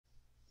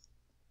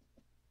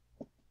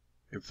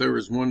If there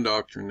was one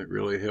doctrine that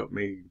really helped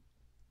me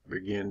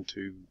begin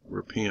to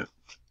repent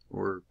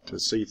or to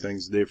see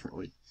things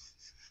differently,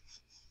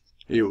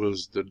 it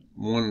was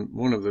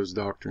one of those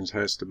doctrines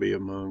has to be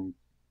among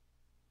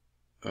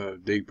a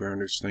deeper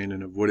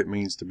understanding of what it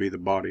means to be the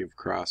body of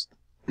Christ.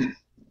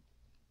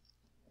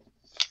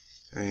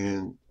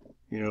 And,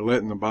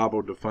 letting the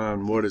Bible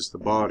define what is the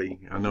body.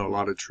 I know a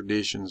lot of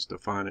traditions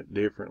define it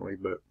differently,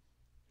 but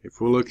if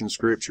we look in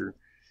Scripture,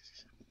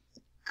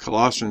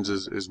 Colossians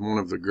is one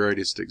of the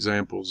greatest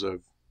examples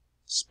of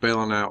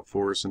spelling out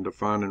for us and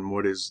defining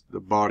what is the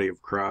body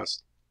of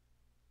Christ.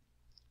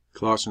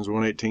 Colossians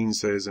 1:18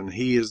 says, "And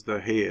he is the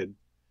head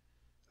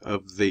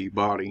of the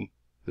body,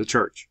 the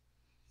church,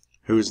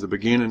 who is the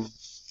beginning,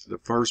 the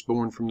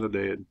firstborn from the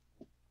dead,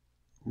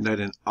 that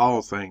in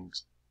all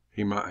things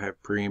he might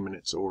have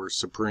preeminence," or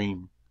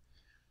supreme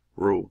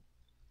rule.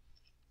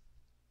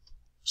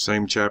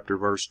 Same chapter,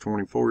 verse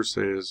 24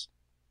 says,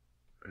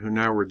 "Who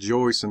now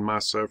rejoice in my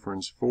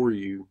sufferings for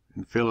you,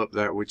 and fill up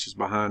that which is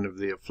behind of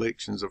the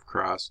afflictions of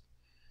Christ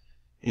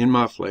in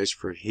my flesh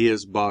for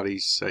his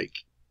body's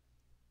sake,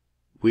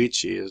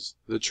 which is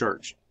the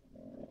church."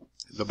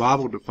 The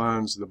Bible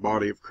defines the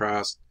body of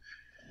Christ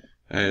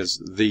as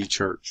the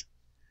church.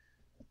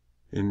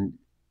 And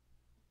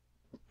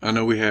I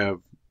know we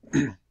have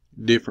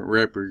different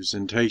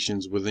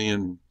representations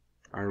within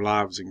our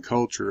lives and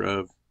culture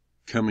of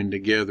coming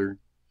together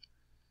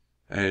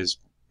as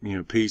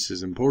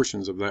pieces and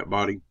portions of that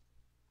body,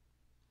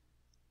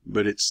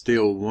 but it's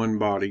still one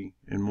body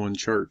and one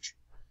church.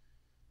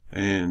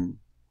 And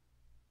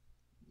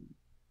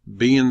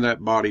being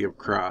that body of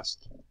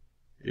Christ,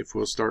 if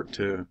we'll start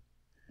to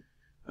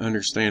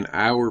understand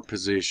our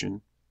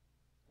position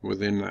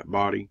within that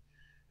body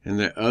and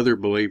that other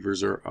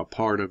believers are a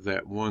part of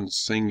that one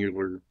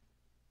singular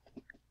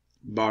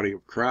body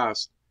of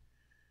Christ,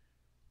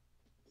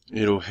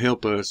 it'll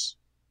help us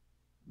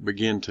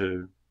begin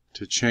to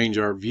change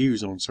our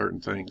views on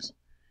certain things.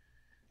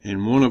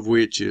 And one of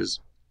which is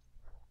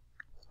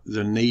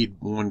the need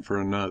one for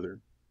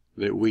another,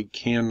 that we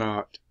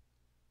cannot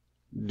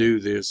do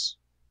this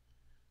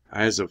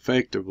as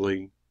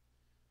effectively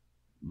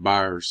by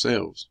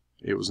ourselves.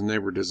 It was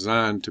never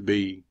designed to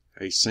be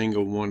a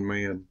single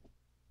one-man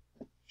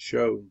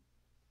show.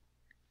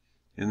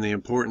 And the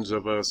importance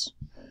of us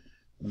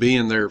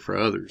being there for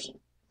others,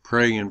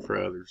 praying for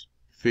others,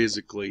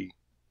 physically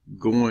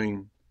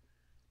going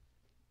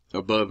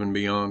above and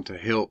beyond to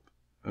help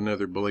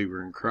another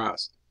believer in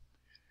Christ.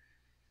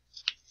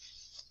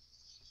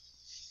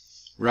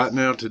 Right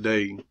now,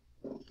 today,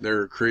 there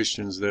are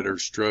Christians that are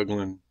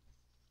struggling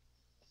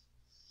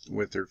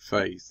with their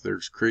faith.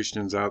 There's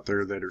Christians out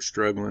there that are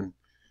struggling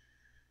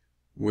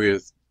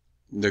with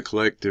the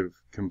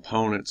collective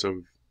components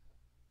of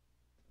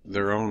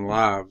their own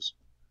lives,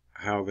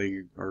 how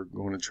they are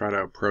going to try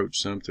to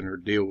approach something or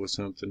deal with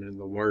something, and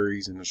the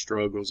worries and the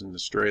struggles and the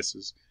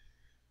stresses.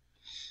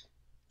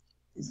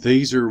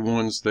 These are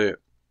ones that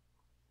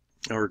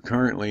are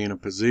currently in a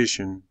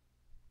position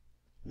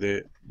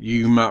that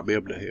you might be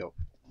able to help.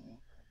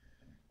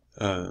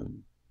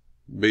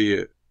 Be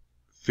it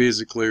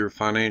physically or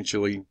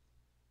financially,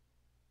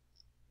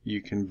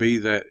 you can be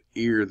that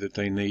ear that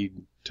they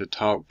need to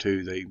talk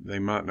to. They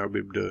might not be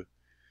able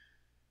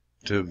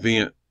to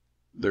vent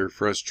their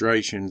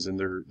frustrations and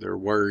their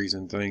worries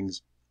and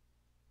things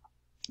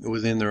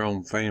within their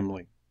own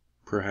family.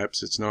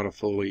 Perhaps it's not a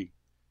fully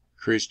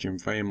Christian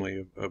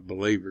family of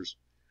believers.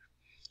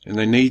 And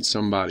they need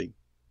somebody.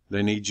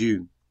 They need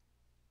you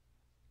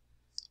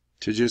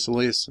to just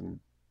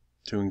listen,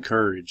 to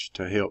encourage,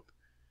 to help,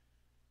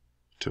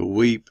 to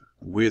weep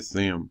with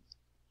them.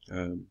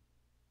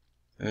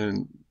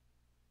 And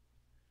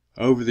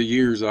over the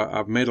years,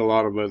 I've met a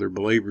lot of other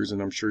believers,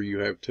 and I'm sure you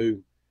have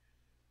too.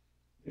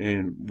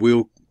 And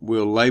we'll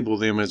label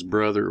them as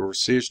brother or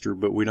sister,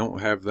 but we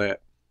don't have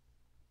that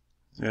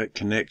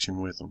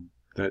connection with them,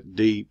 that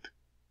deep,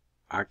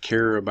 I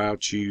care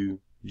about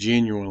you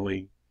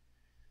genuinely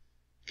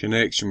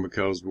connection,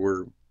 because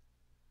we're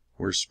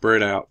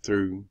spread out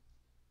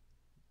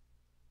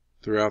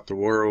throughout the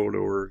world,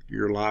 or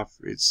your life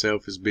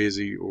itself is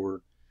busy,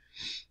 or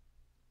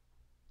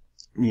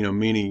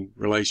many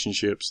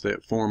relationships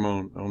that form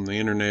on the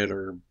internet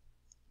are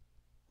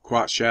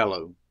quite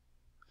shallow,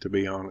 to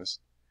be honest.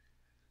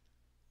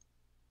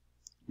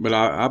 But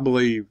I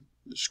believe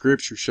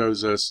Scripture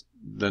shows us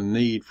the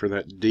need for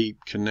that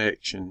deep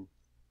connection.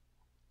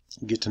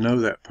 Get to know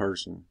that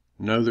person,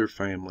 know their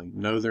family,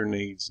 know their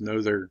needs,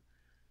 know their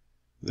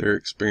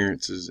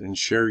experiences, and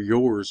share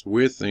yours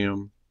with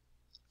them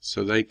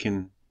so they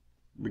can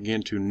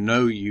begin to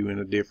know you in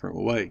a different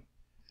way.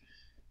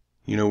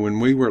 When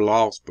we were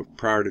lost but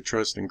prior to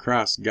trusting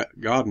Christ,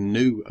 God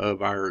knew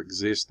of our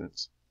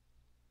existence.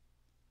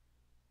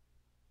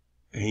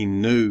 He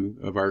knew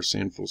of our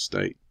sinful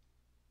state.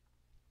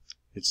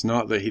 It's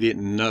not that He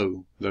didn't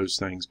know those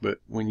things, but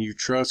when you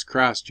trust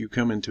Christ, you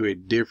come into a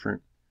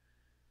different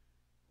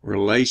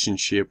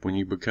relationship when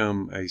you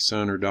become a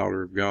son or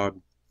daughter of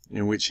God,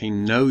 in which He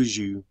knows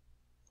you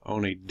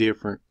on a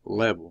different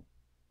level,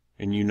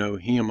 and you know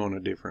Him on a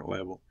different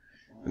level.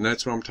 And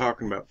that's what I'm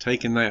talking about,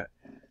 taking that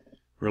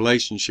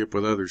relationship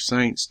with other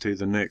saints to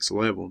the next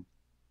level.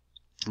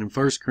 And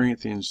 1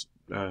 Corinthians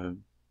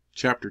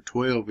chapter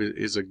 12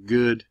 is a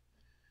good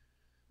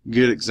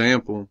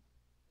example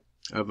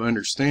of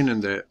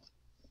understanding that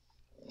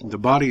the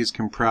body is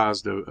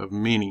comprised of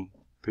many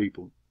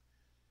people.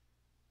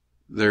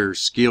 They're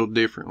skilled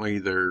differently,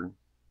 their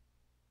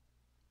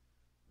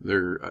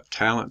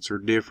talents are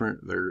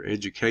different, their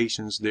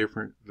education's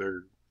different,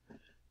 their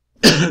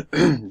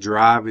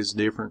drive is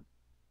different.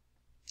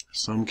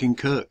 Some can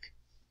cook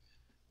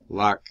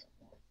like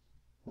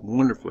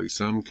wonderfully,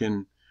 some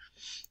can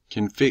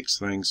fix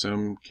things,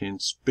 some can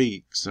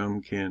speak,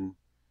 some can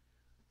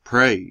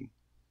pray,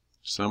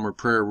 some are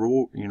prayer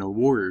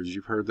warriors.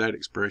 You've heard that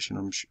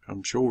expression,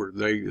 I'm sure.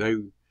 They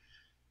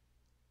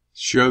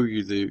show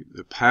you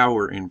the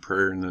power in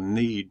prayer and the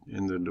need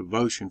and the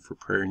devotion for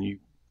prayer, and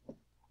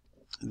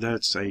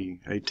that's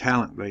a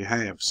talent they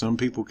have. Some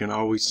people can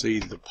always see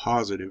the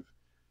positive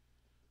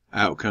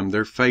outcome.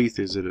 Their faith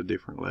is at a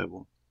different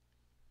level.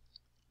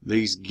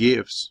 These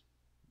gifts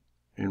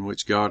in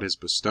which God has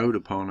bestowed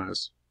upon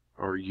us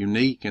are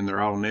unique, and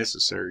they're all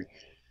necessary.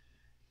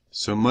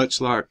 So much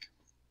like,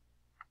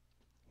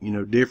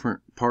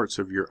 different parts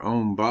of your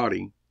own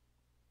body,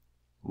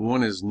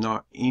 one is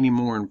not any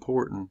more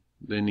important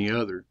than the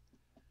other.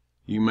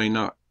 You may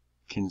not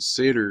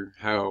consider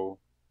how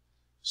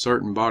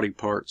certain body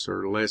parts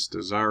are less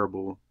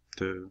desirable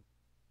to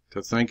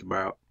think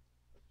about,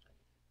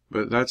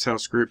 but that's how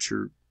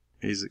Scripture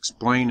is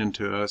explaining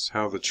to us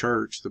how the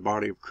church, the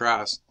body of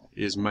Christ,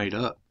 is made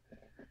up.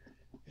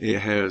 It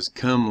has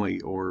comely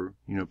or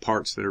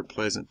parts that are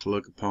pleasant to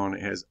look upon.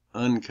 It has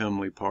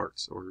uncomely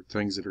parts or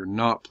things that are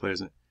not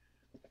pleasant.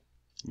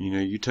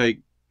 You take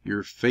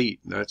your feet,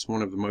 that's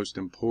one of the most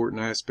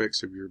important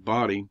aspects of your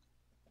body,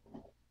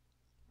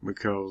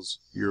 because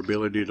your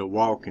ability to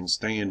walk and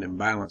stand and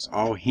balance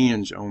all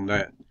hinge on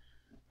that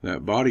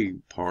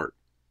body part.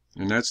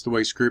 And that's the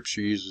way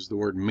Scripture uses the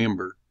word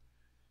member,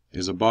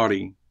 is a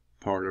body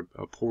part,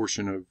 a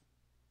portion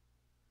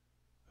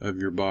of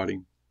your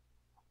body.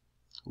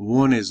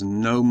 One is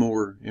no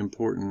more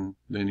important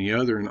than the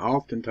other, and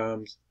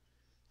oftentimes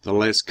the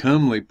less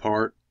comely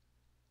part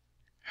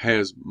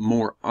has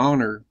more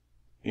honor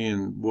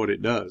in what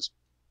it does.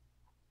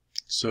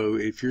 So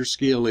if your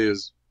skill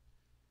is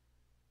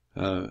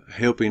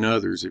helping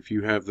others, if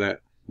you have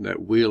that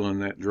will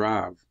and that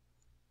drive,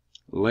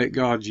 let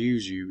God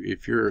use you.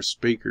 If you're a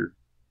speaker,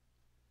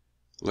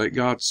 let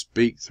God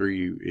speak through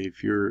you.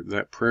 If you're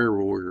that prayer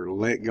warrior,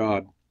 let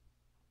God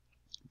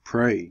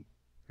pray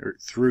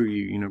through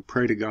you.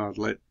 Pray to God.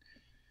 Let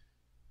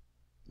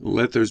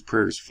those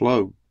prayers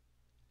flow.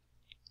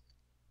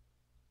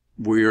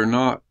 We are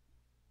not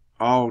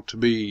all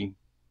to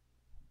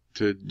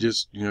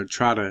just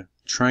try to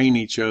train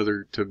each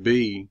other to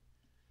be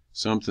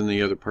something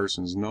the other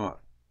person's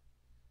not.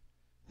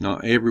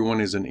 Not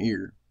everyone is an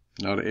ear.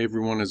 Not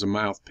everyone is a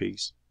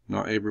mouthpiece.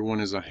 Not everyone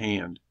is a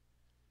hand.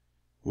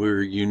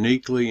 We're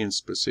uniquely and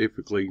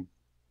specifically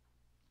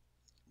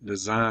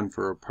designed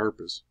for a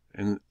purpose,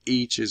 and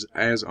each is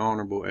as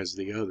honorable as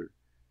the other,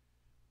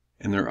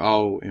 and they're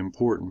all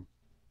important.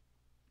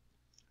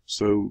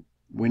 So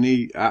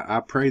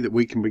I pray that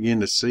we can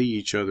begin to see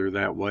each other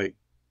that way,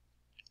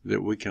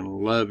 that we can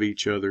love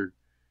each other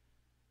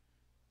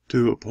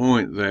to a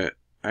point that,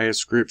 as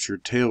Scripture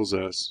tells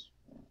us,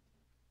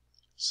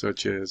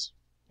 such as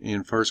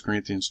in 1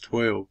 Corinthians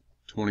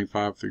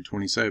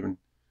 12:25-27,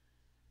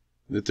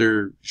 that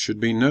there should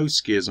be no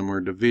schism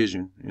or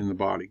division in the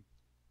body,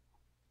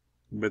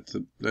 but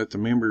that the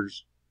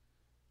members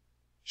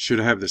should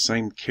have the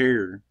same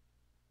care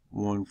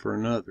one for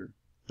another.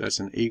 That's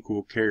an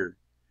equal care.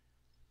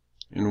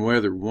 And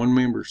whether one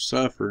member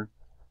suffer,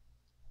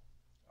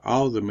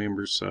 all the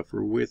members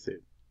suffer with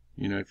it.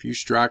 If you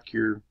strike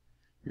your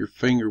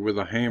finger with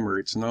a hammer,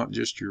 it's not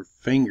just your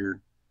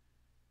finger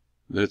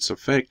that's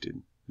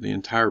affected. The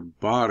entire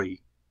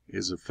body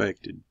is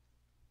affected.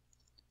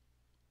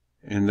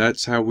 And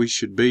that's how we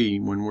should be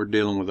when we're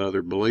dealing with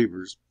other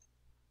believers.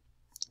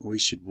 We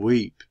should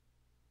weep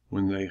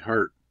when they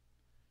hurt.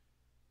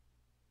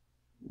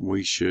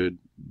 We should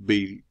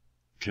be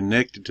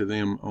connected to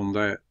them on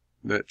that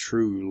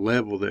true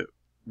level, that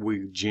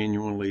we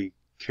genuinely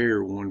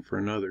care one for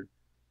another.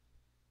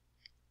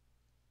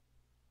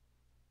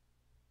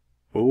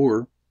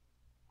 Or,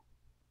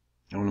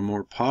 on a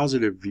more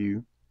positive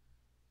view,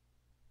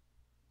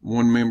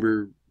 one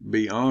member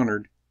be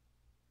honored,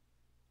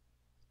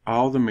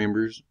 all the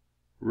members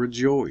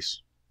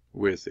rejoice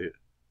with it.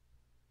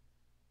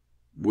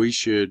 We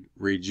should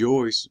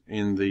rejoice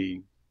in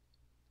the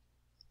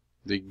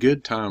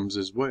good times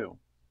as well.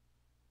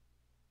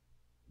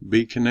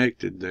 Be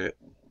connected, that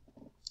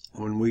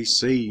when we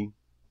see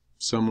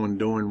someone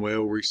doing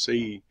well, we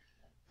see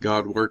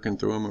God working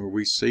through them, or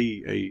we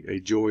see a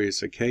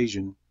joyous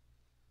occasion,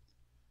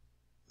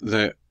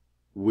 that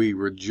we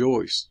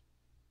rejoice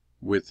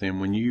with them.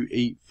 When you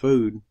eat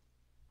food,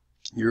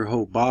 your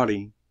whole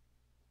body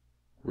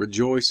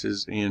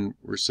rejoices in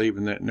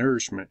receiving that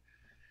nourishment.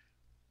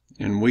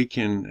 And we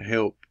can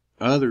help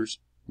others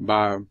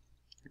by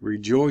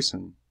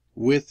rejoicing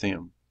with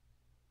them.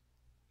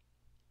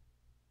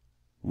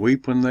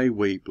 Weep when they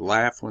weep,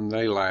 laugh when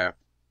they laugh,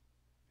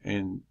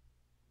 and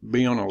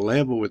be on a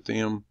level with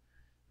them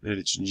that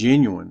it's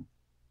genuine.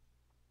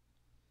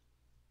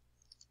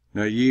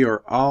 Now ye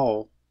are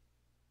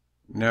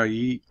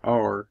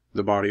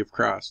the body of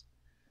Christ,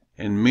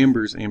 and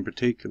members in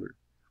particular.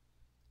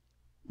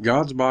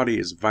 God's body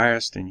is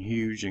vast and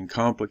huge and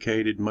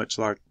complicated, much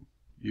like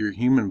your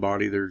human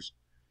body. There's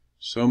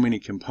so many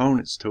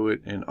components to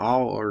it, and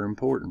all are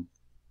important.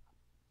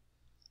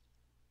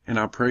 And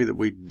I pray that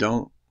we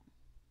don't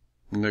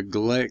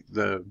neglect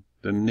the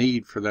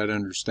need for that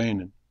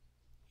understanding.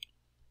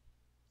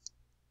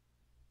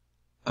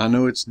 I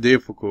know it's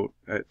difficult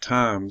at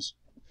times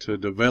to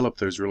develop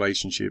those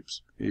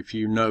relationships if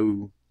you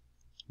know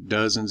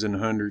dozens and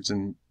hundreds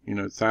and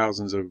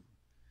thousands of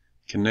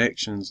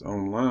connections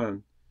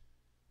online.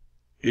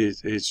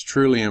 It's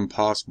truly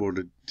impossible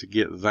to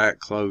get that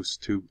close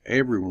to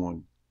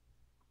everyone.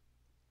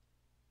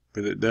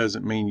 But it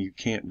doesn't mean you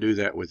can't do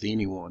that with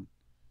anyone.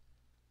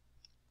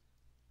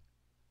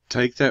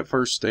 Take that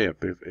first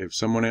step. If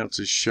someone else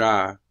is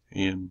shy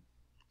in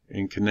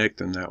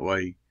connecting that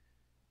way,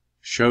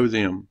 show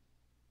them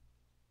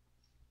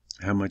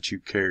how much you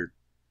care.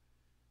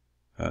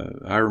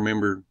 I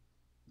remember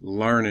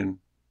learning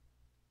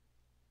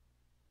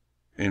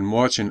and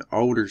watching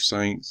older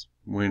saints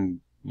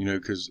when,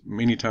 because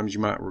many times you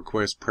might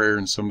request prayer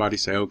and somebody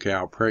say, okay,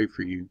 I'll pray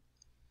for you.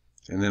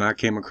 And then I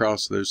came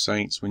across those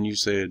saints when you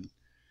said,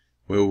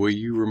 well, will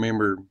you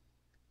remember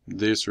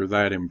this or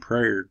that in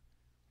prayer?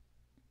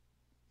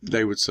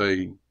 They would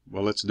say,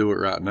 well, let's do it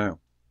right now.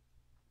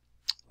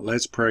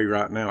 Let's pray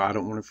right now. I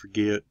don't want to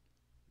forget.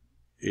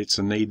 It's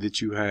a need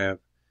that you have.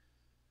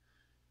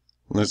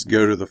 Let's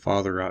go to the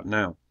Father right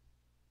now.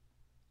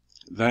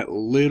 That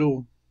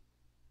little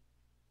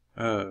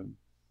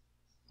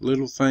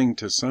thing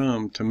to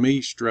some, to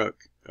me,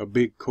 struck a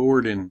big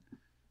chord, and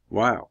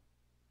wow,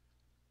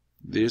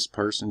 this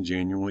person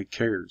genuinely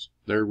cares.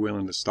 They're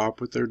willing to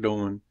stop what they're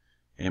doing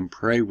and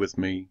pray with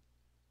me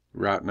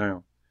right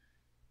now.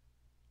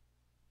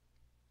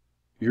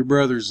 Your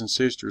brothers and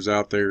sisters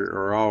out there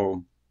are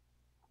all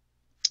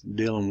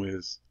dealing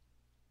with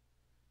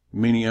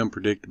many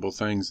unpredictable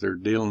things. They're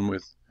dealing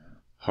with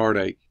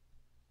heartache,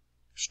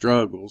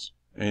 struggles,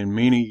 and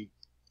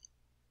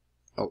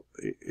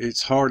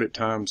it's hard at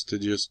times to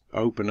just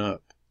open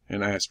up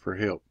and ask for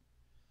help.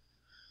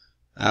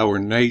 Our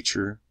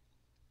nature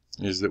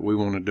is that we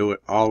want to do it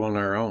all on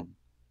our own.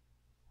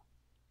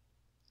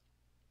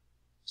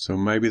 So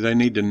maybe they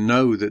need to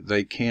know that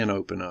they can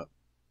open up.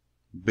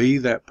 Be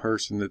that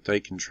person that they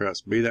can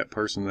trust. Be that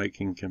person they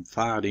can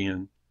confide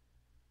in,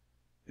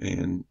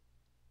 and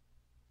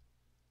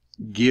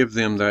give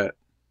them that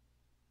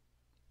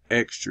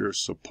extra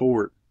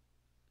support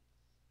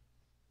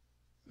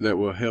that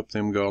will help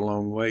them go a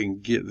long way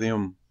and get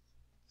them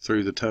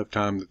through the tough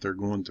time that they're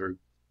going through.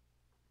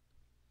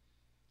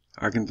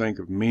 I can think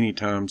of many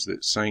times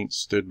that saints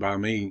stood by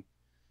me,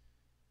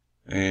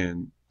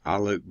 and I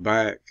look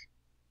back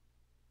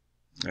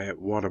at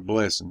what a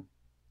blessing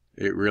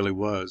it really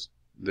was,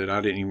 that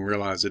I didn't even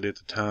realize it at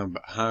the time.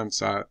 But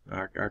hindsight,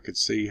 I could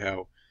see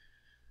how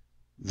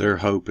their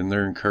hope and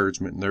their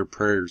encouragement and their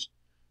prayers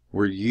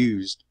were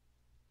used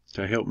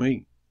to help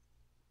me.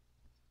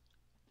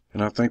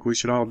 And I think we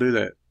should all do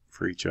that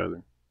for each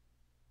other.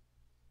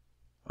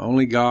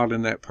 Only God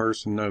and that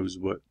person knows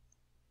what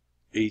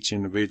each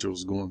individual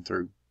is going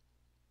through.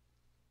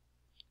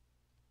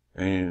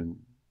 And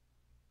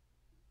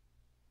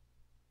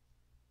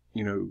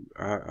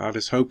I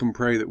just hope and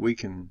pray that we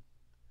can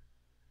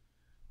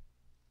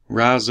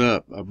rise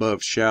up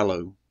above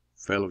shallow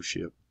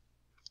fellowship.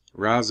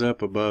 Rise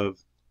up above,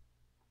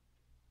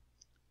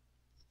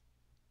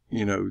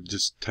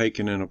 just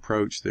taking an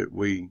approach that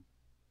we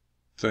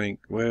think,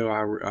 well,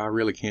 I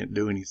really can't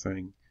do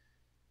anything.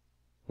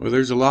 Well,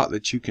 there's a lot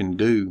that you can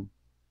do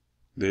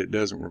that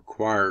doesn't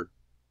require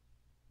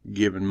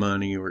giving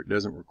money, or it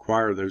doesn't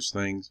require those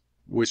things,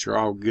 which are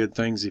all good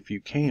things if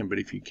you can. But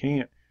if you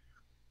can't,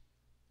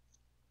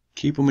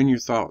 keep them in your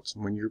thoughts.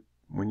 When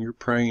you're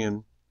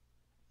praying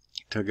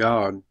to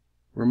God,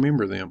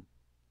 remember them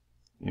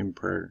in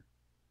prayer.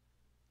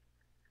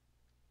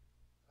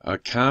 A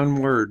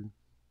kind word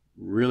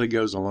really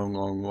goes a long,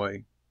 long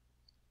way.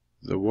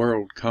 The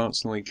world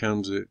constantly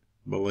comes at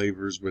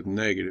believers with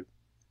negative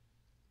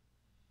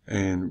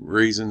and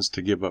reasons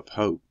to give up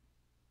hope.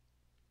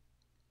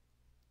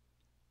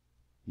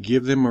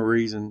 Give them a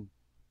reason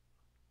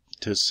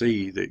to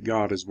see that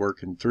God is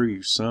working through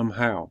you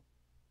somehow,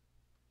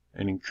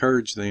 and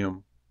encourage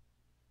them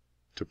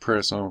to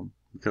press on,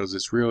 because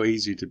it's real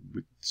easy to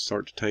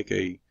start to take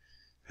a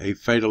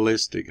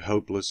fatalistic,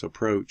 hopeless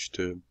approach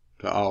to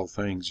all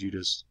things. You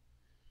just,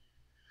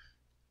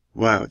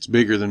 wow, it's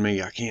bigger than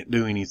me, I can't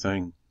do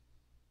anything.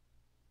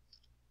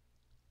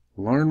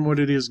 Learn what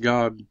it is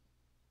God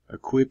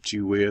equipped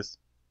you with,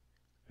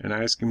 and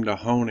ask Him to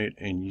hone it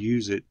and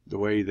use it the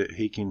way that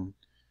He can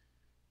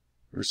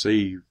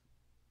receive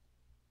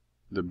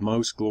the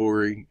most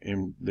glory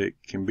and that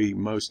can be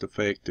most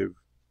effective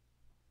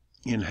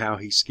in how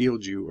he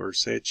skilled you or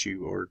set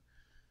you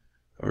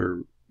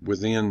or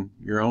within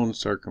your own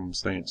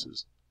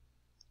circumstances.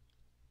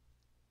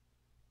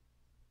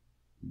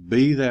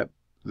 Be that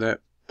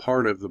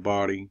part of the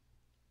body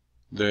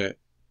that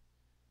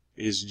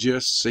is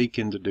just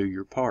seeking to do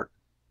your part,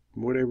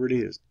 whatever it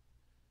is.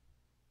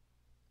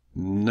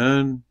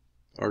 None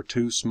are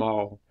too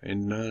small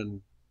and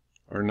none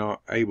are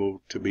not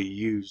able to be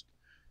used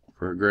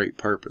for a great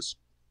purpose.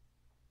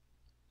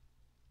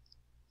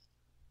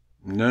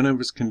 None of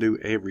us can do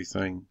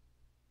everything,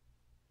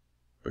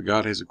 but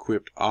God has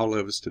equipped all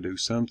of us to do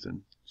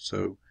something.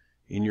 So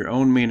in your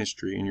own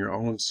ministry, in your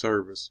own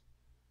service,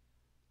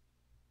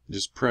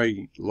 just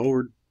pray,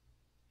 Lord,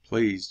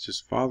 please,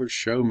 just Father,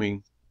 show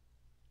me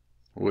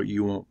what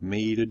you want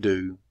me to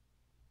do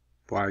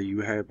while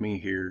you have me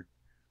here,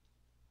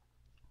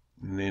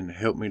 and then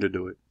help me to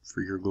do it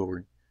for your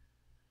glory.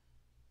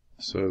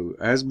 So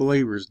as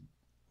believers,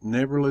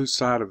 never lose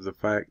sight of the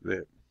fact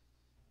that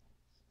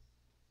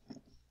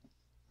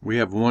we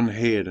have one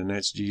head, and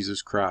that's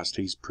Jesus Christ.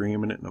 He's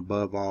preeminent and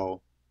above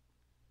all.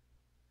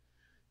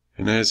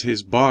 And as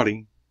his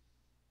body,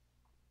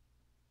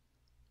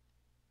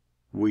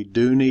 we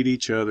do need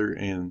each other,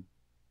 and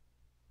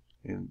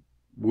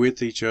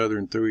with each other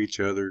and through each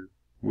other,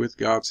 with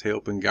God's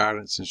help and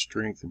guidance and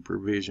strength and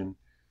provision,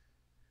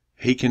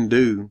 he can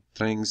do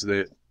things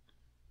that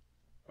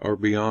are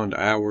beyond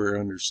our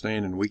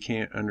understanding. We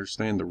can't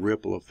understand the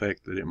ripple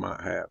effect that it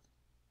might have.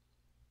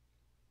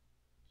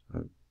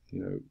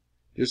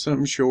 Just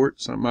something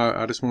short, something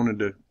I just wanted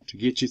to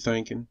get you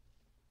thinking.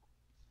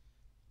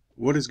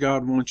 What does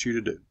God want you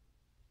to do?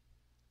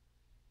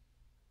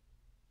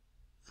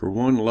 For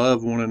one,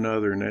 love one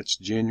another, and that's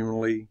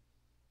genuinely,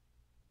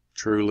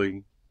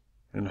 truly,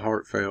 and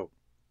heartfelt,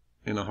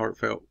 in a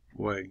heartfelt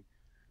way.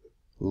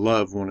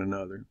 Love one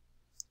another.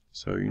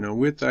 So,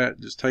 with that,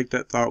 just take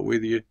that thought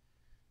with you,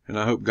 and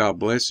I hope God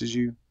blesses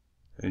you,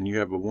 and you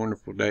have a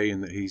wonderful day,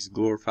 and that he's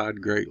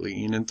glorified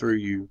greatly in and through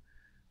you,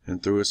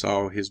 and through us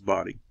all, his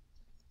body.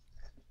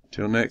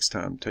 Till next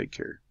time, take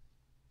care.